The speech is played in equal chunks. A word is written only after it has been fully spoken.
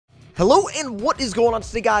Hello and what is going on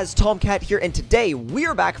today, guys? Tomcat here, and today we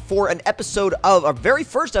are back for an episode of our very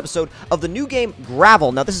first episode of the new game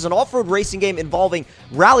Gravel. Now, this is an off-road racing game involving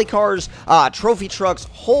rally cars, trophy trucks,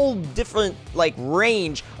 whole different like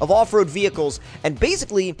range of off-road vehicles, and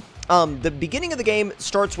basically the beginning of the game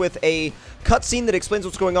starts with a cutscene that explains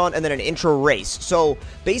what's going on and then an intro race. So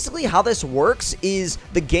basically how this works is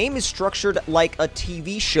the game is structured like a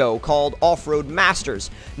TV show called Off-Road Masters.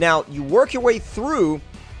 Now, you work your way through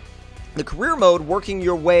the career mode, working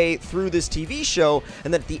your way through this TV show,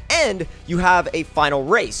 and then at the end, you have a final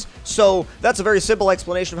race. So that's a very simple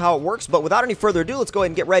explanation of how it works, but without any further ado, let's go ahead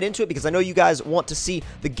and get right into it, because I know you guys want to see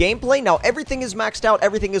the gameplay. Now, everything is maxed out,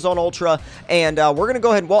 everything is on Ultra, and we're going to go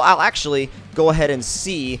ahead and, well, I'll actually go ahead and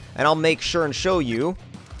see, and I'll make sure and show you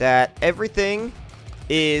that everything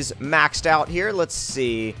is maxed out here. Let's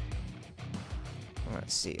see.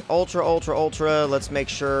 Ultra, Ultra, Ultra. Let's make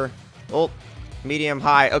sure. Oh, medium,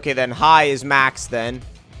 high. Okay, then high is max then.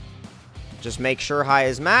 Just make sure high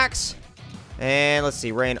is max. And let's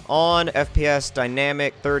see. Rain on. FPS,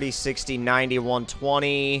 dynamic, 30, 60, 90,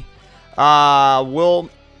 120.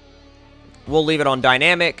 We'll leave it on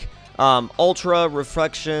dynamic. Ultra,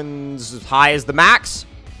 reflections, high is the max.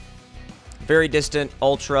 Very distant,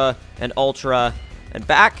 ultra, and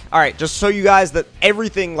back. Alright, just so you guys that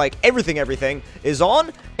everything, like everything is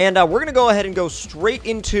on. And we're going to go ahead and go straight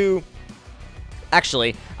into...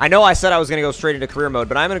 Actually, I know I said I was going to go straight into career mode,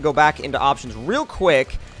 but I'm going to go back into options real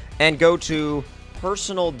quick and go to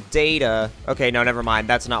personal data. Okay, no, never mind.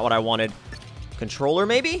 That's not what I wanted. Controller,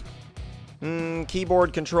 maybe?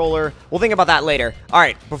 Keyboard, controller. We'll think about that later. All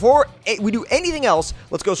right, before we do anything else,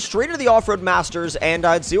 let's go straight into the Off-Road Masters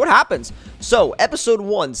and see what happens. So, Episode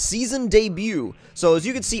 1, Season Debut. So, as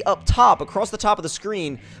you can see up top, across the top of the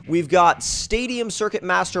screen, we've got Stadium Circuit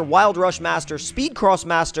Master, Wild Rush Master, Speed Cross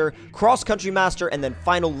Master, Cross Country Master, and then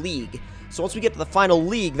Final League. So, once we get to the Final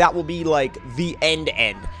League, that will be, like, the end.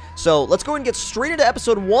 So, let's go and get straight into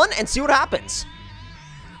Episode 1 and see what happens.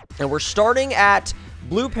 And we're starting at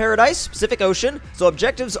Blue Paradise, Pacific Ocean. So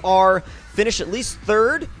objectives are finish at least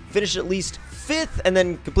 3rd, finish at least 5th, and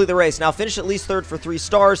then complete the race. Now, finish at least 3rd for 3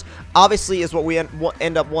 stars, obviously, is what we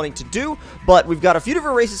end up wanting to do. But we've got a few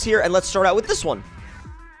different races here, and let's start out with this one.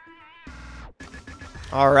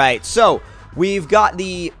 All right, so we've got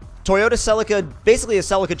the Toyota Celica, basically a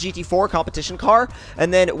Celica GT4 competition car,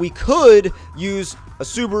 and then we could use a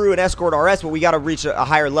Subaru and Escort RS, but we got to reach a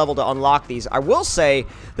higher level to unlock these. I will say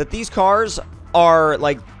that these cars are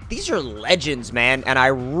like, these are legends, man, and I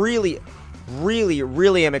really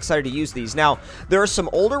am excited to use these. Now, there are some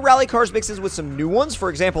older rally cars mixed in with some new ones. For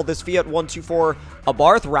example, this Fiat 124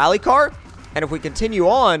 Abarth rally car. And if we continue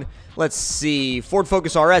on, let's see, Ford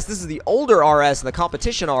Focus RS. This is the older RS and the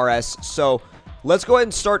competition RS. So let's go ahead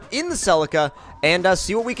and start in the Celica and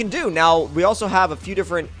see what we can do. Now, we also have a few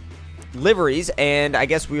different liveries, and I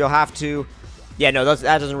guess we'll have to, yeah, no,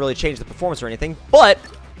 that doesn't really change the performance or anything, but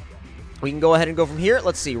we can go ahead and go from here.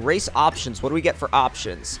 Let's see, race options. What do we get for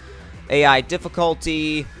options? AI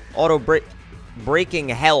difficulty, auto braking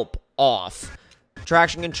help off,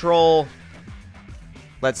 traction control.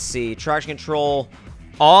 Let's see, traction control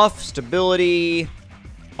off, stability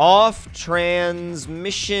off,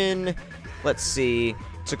 transmission. Let's see,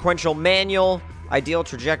 sequential manual, ideal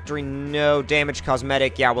trajectory, no, damage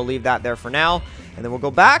cosmetic. Yeah, we'll leave that there for now. And then we'll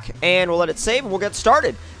go back and we'll let it save and we'll get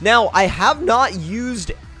started. Now, I have not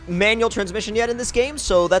used manual transmission yet in this game,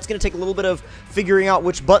 so that's going to take a little bit of figuring out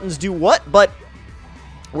which buttons do what, but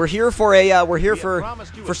we're here for a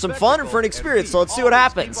for some fun and for an experience, so let's see what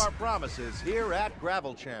happens. Keep our promises here at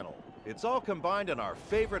Gravel Channel. It's all combined in our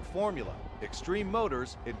favorite formula: extreme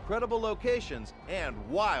motors, incredible locations, and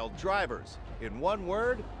wild drivers. In one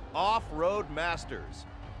word, Off-Road Masters.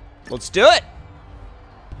 Let's do it.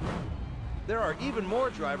 There are even more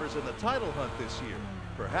drivers in the title hunt this year.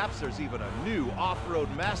 Perhaps there's even a new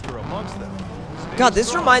off-road master amongst them. God,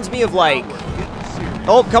 this reminds me of like...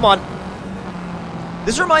 Oh, come on.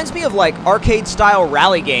 This reminds me of like arcade-style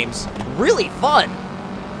rally games. Really fun.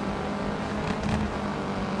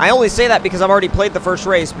 I only say that because I've already played the first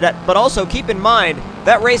race, but also keep in mind,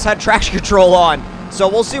 that race had traction control on. So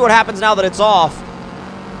we'll see what happens now that it's off.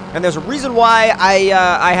 And there's a reason why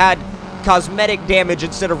I had cosmetic damage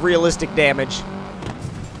instead of realistic damage.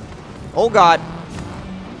 Oh, God.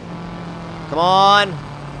 Come on.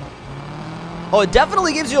 Oh, it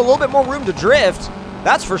definitely gives you a little bit more room to drift.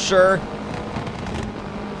 That's for sure.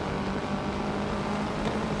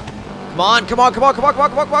 Come on, come on, come on, come on, come on,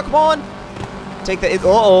 come on, come on, come on. Take the...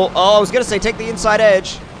 Uh-oh. Oh, I was going to say take the inside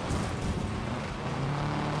edge.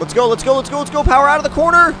 Let's go, let's go, let's go, let's go. Power out of the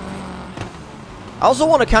corner. I also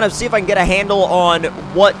want to kind of see if I can get a handle on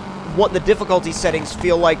what what the difficulty settings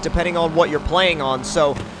feel like depending on what you're playing on.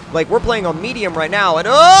 So, like, we're playing on medium right now, and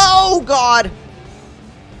oh god!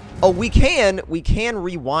 Oh, we can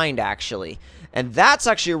rewind, actually. And that's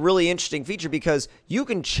actually a really interesting feature because you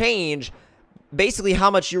can change basically how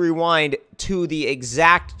much you rewind to the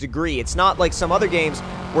exact degree. It's not like some other games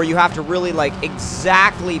where you have to really, like,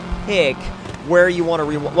 exactly pick where you want to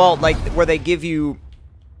rewind. Well, like, where they give you,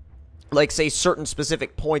 like, say, certain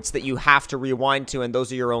specific points that you have to rewind to, and those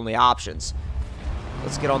are your only options.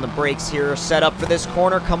 Let's get on the brakes here. Set up for this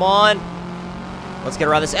corner. Come on. Let's get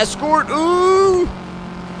around this escort. Ooh!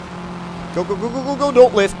 Go, go, go, go, go, go.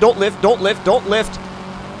 Don't lift, don't lift, don't lift, don't lift.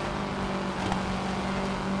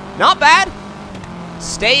 Not bad.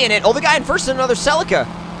 Stay in it. Oh, the guy in first is another Celica.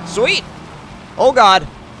 Sweet. Oh, God.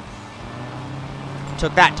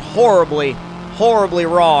 Took that horribly, horribly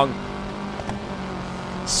wrong.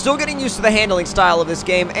 Still getting used to the handling style of this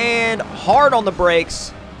game, and hard on the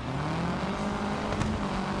brakes.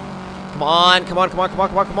 Come on, come on, come on, come on,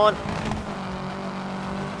 come on, come on.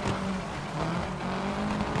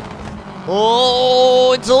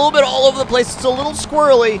 Oh, it's a little bit all over the place. It's a little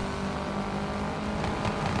squirrely.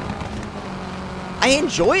 I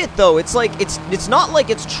enjoy it, though. It's like, it's not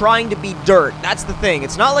like it's trying to be dirt. That's the thing.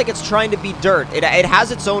 It's not like it's trying to be dirt. It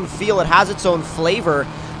has its own feel. It has its own flavor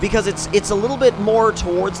because it's a little bit more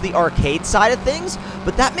towards the arcade side of things,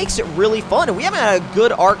 but that makes it really fun. And we haven't had a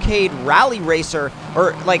good arcade rally racer,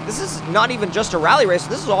 or, like, this is not even just a rally racer.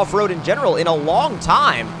 This is off-road in general in a long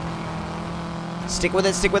time. Stick with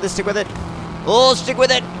it, stick with it, stick with it. Oh, stick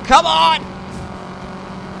with it. Come on.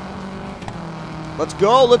 Let's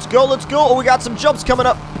go, let's go, let's go. Oh, we got some jumps coming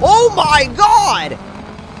up. Oh my god!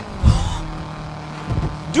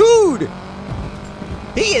 Dude!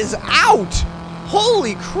 He is out!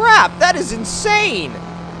 Holy crap, that is insane!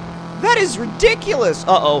 That is ridiculous!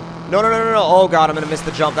 Uh-oh. No, no, no, no, no. Oh god, I'm gonna miss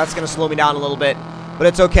the jump. That's gonna slow me down a little bit. But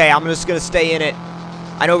it's okay, I'm just gonna stay in it.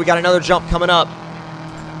 I know we got another jump coming up.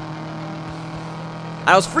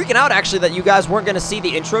 I was freaking out, actually, that you guys weren't going to see the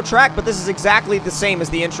intro track, but this is exactly the same as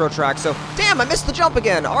the intro track, so, damn, I missed the jump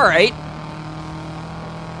again. All right.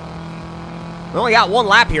 We only got one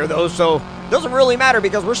lap here, though, so it doesn't really matter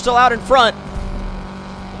because we're still out in front.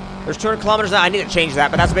 There's 200 kilometers now. I need to change that,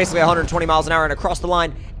 but that's basically 120 miles an hour and across the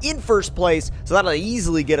line in first place, so that'll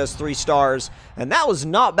easily get us 3 stars, and that was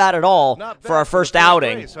not bad at all for our first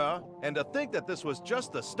outing. Race, huh? And to think that this was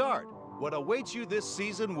just the start. What awaits you this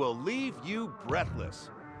season will leave you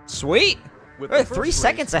breathless. Sweet. We're 3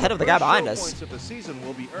 seconds ahead of the guy behind us. Points of the season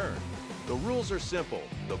will be earned. The rules are simple.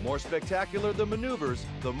 The more spectacular the maneuvers,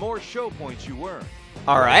 the more show points you earn.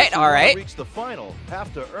 All right, all right. Reach the final,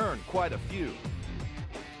 have to earn quite a few.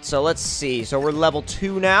 So let's see. So we're level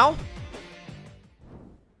 2 now.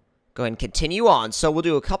 Go ahead and continue on. So we'll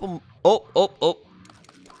do a couple. Oh.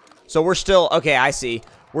 So we're still. Okay, I see.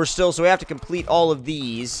 We're still. So we have to complete all of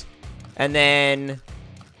these. And then,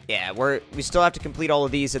 yeah, we still have to complete all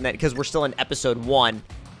of these, and then because we're still in episode 1.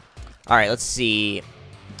 All right, let's see.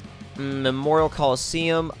 Memorial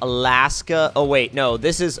Coliseum, Alaska. Oh wait, no,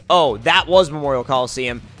 this is. Oh, that was Memorial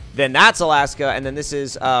Coliseum. Then that's Alaska, and then this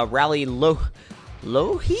is Rally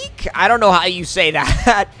Lohik. I don't know how you say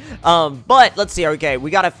that. But let's see. Okay,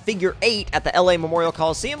 we got a figure 8 at the LA Memorial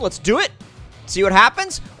Coliseum. Let's do it. See what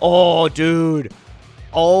happens. Oh, dude.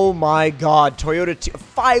 Oh my god, Toyota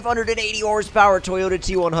 580 horsepower Toyota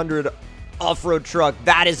T100 off-road truck.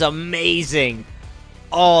 That is amazing.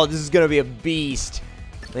 Oh, this is going to be a beast.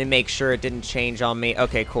 Let me make sure it didn't change on me.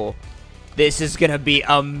 Okay, cool. This is going to be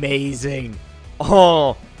amazing.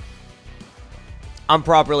 Oh. I'm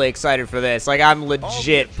properly excited for this. Like, I'm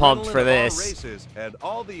legit pumped for this. Races and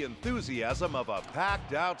all the enthusiasm of a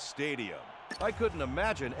packed-out stadium. I couldn't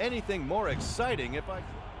imagine anything more exciting if I...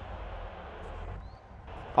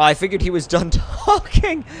 Oh, I figured he was done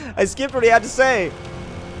talking. I skipped what he had to say.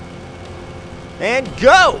 And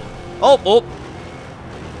go! Oh.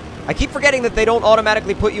 I keep forgetting that they don't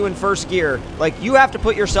automatically put you in first gear. Like, you have to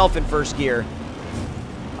put yourself in first gear.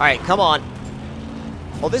 Alright, come on.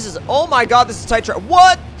 Oh, this is... Oh my god, this is tight track.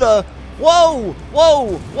 What the... Whoa!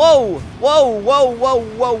 Whoa!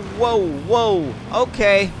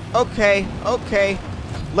 Okay.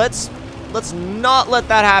 Let's not let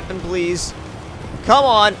that happen, please. Come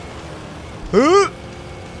on. Let's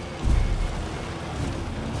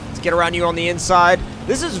get around you on the inside.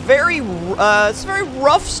 This is it's a very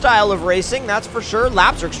rough style of racing, that's for sure.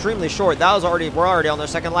 Laps are extremely short. We're already on their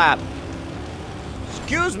second lap.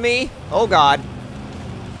 Excuse me. Oh god.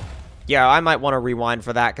 Yeah, I might want to rewind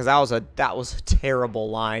for that because that was a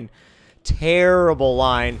terrible line. Terrible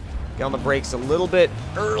line. Get on the brakes a little bit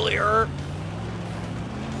earlier.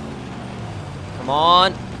 Come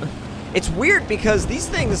on. It's weird because these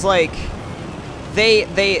things, like,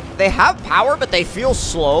 they have power, but they feel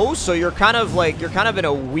slow, so you're kind of in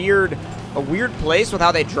a weird place with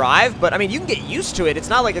how they drive. But I mean, you can get used to it. It's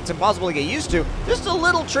not like it's impossible to get used to. Just a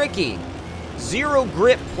little tricky. 0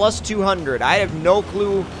 grip plus 200. I have no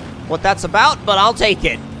clue what that's about, but I'll take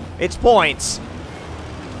it. It's points.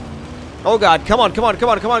 Oh god, come on, come on, come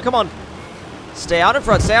on, come on, come on. Stay out in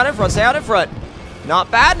front, stay out in front, stay out in front.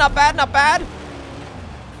 Not bad, not bad, not bad.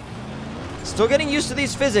 Still getting used to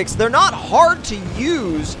these physics. They're not hard to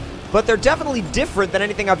use, but they're definitely different than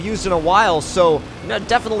anything I've used in a while, so I'm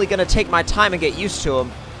definitely going to take my time and get used to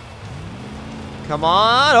them. Come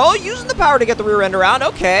on. Oh, using the power to get the rear end around.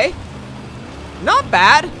 Okay. Not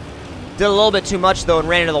bad. Did a little bit too much, though, and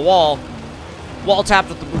ran into the wall. Wall tapped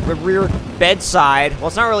with the rear bedside. Well,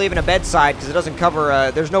 it's not really even a bedside because it doesn't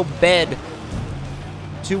cover, there's no bed.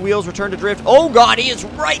 2 wheels return to drift. Oh, God, he is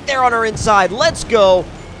right there on our inside. Let's go.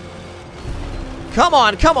 Come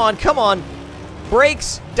on, come on, come on.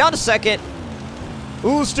 Brakes, down to second.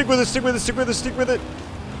 Ooh, stick with it, stick with it, stick with it, stick with it.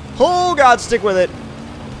 Oh, God, stick with it.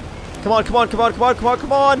 Come on, come on, come on, come on, come on,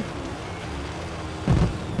 come on.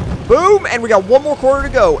 Boom, and we got 1 more quarter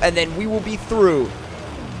to go, and then we will be through.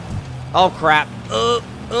 Oh, crap.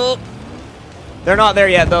 They're not there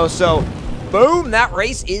yet, though, so boom, that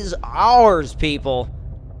race is ours, people.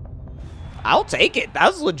 I'll take it. That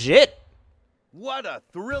was legit. What a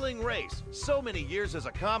thrilling race. So many years as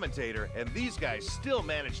a commentator, and these guys still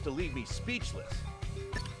managed to leave me speechless.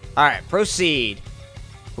 All right, proceed.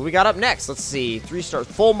 What we got up next? Let's see. 3 stars.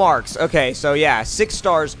 Full marks. Okay, so yeah, 6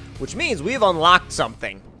 stars, which means we've unlocked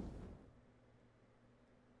something.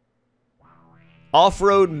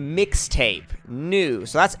 Off-road mixtape. New.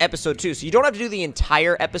 So that's episode 2. So you don't have to do the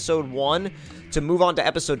entire episode 1 to move on to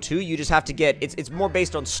episode 2. You just have to get... It's more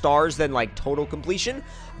based on stars than, like, total completion.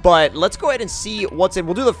 But let's go ahead and see what's in.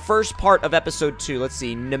 We'll do the first part of episode 2. Let's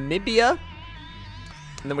see. Namibia.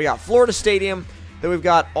 And then we got Florida Stadium. Then we've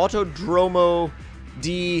got Autodromo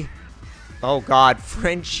di... Oh, God.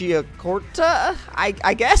 Franciacorta,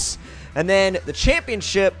 I guess. And then the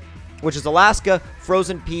championship, which is Alaska,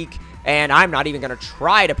 Frozen Peak, and I'm not even going to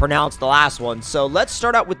try to pronounce the last one. So let's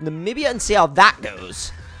start out with Namibia and see how that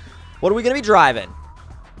goes. What are we going to be driving?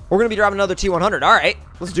 We're going to be driving another T100. All right,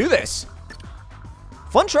 let's do this.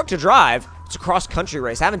 Fun truck to drive. It's a cross-country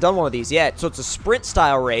race. I haven't done one of these yet. So it's a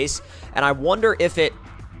sprint-style race, and I wonder if it...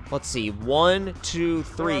 Let's see, 1, 2,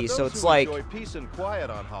 3. So it's like... Enjoy peace and quiet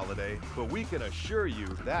on holiday, but we can assure you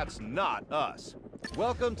that's not us.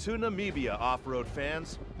 Welcome to Namibia, off-road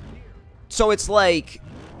fans. So it's like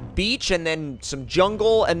beach and then some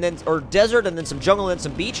jungle and then, or desert and then some jungle and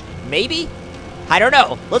some beach, maybe? I don't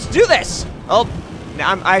know. Let's do this. Oh,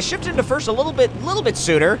 I shifted into first a little bit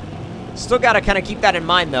sooner. Still got to kind of keep that in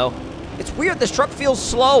mind, though. It's weird. This truck feels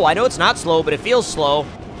slow. I know it's not slow, but it feels slow.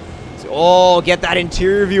 So, oh, get that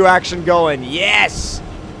interior view action going. Yes.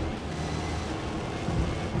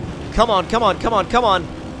 Come on, come on, come on, come on.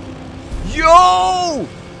 Yo!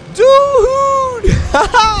 Dude!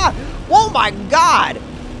 Oh my god!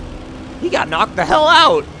 He got knocked the hell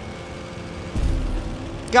out.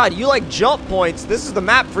 God, you like jump points. This is the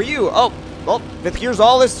map for you. Oh, well, here's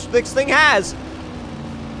all this thing has.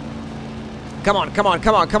 Come on, come on,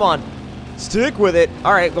 come on, come on. Stick with it.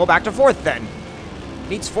 All right, go back to 4th then.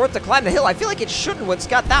 Needs 4th to climb the hill. I feel like it shouldn't when it's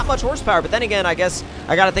got that much horsepower, but then again, I guess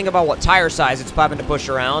I got to think about what tire size it's having to push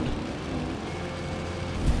around.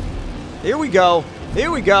 Here we go.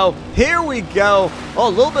 Here we go. Here we go. Oh, a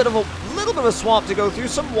little bit of a swamp to go through,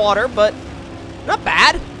 some water, but not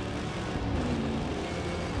bad. I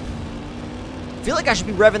feel like I should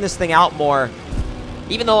be revving this thing out more,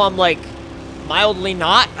 even though I'm like mildly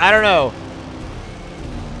not. I don't know.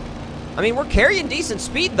 I mean, we're carrying decent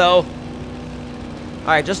speed though. All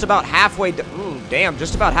right, just about halfway. Ooh, damn,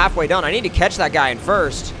 just about halfway done. I need to catch that guy in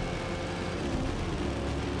first.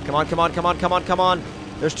 Come on, come on, come on, come on, come on.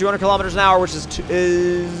 There's 200 kilometers an hour, which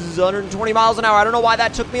is 120 miles an hour. I don't know why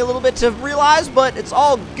that took me a little bit to realize, but it's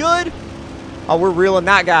all good. Oh, we're reeling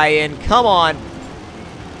that guy in. Come on.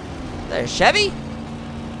 Is that a Chevy?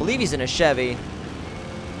 I believe he's in a Chevy.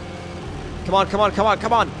 Come on, come on, come on,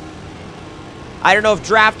 come on. I don't know if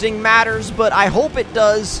drafting matters, but I hope it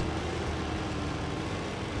does.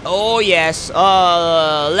 Oh, yes.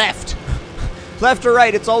 Left. Left or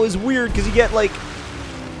right. It's always weird because you get, like...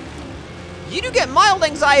 You do get mild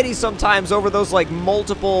anxiety sometimes over those, like,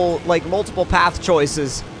 multiple path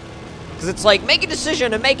choices. Because it's like, make a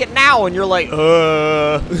decision and make it now, and you're like,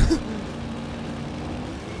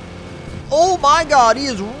 Oh my god, he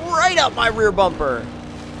is right up my rear bumper.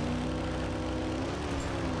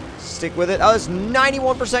 Stick with it. Oh, it's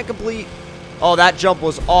 91% complete. Oh, that jump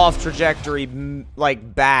was off trajectory,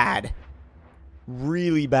 like, bad.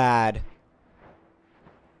 Really bad.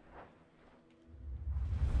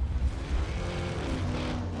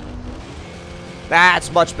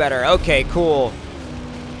 That's much better. Okay, cool.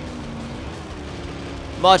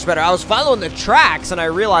 Much better. I was following the tracks, and I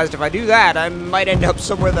realized if I do that, I might end up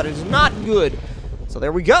somewhere that is not good. So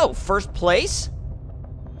there we go. First place.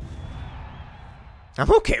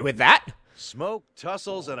 I'm okay with that. Smoke,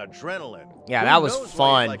 tussles, and adrenaline. Yeah, Who that was knows why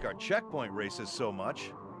fun. you like our checkpoint races so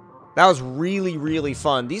much. That was really, really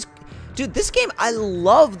fun. Dude, this game, I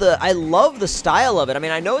love the style of it. I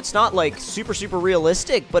mean, I know it's not like super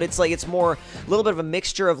realistic, but it's like it's more a little bit of a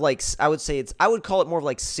mixture of like I would call it more of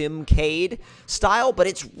like Simcade style, but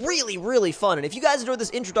it's really, really fun. And if you guys enjoyed this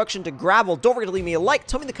introduction to Gravel, don't forget to leave me a like.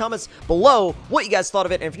 Tell me in the comments below what you guys thought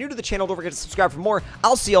of it. And if you're new to the channel, don't forget to subscribe for more.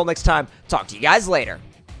 I'll see y'all next time. Talk to you guys later.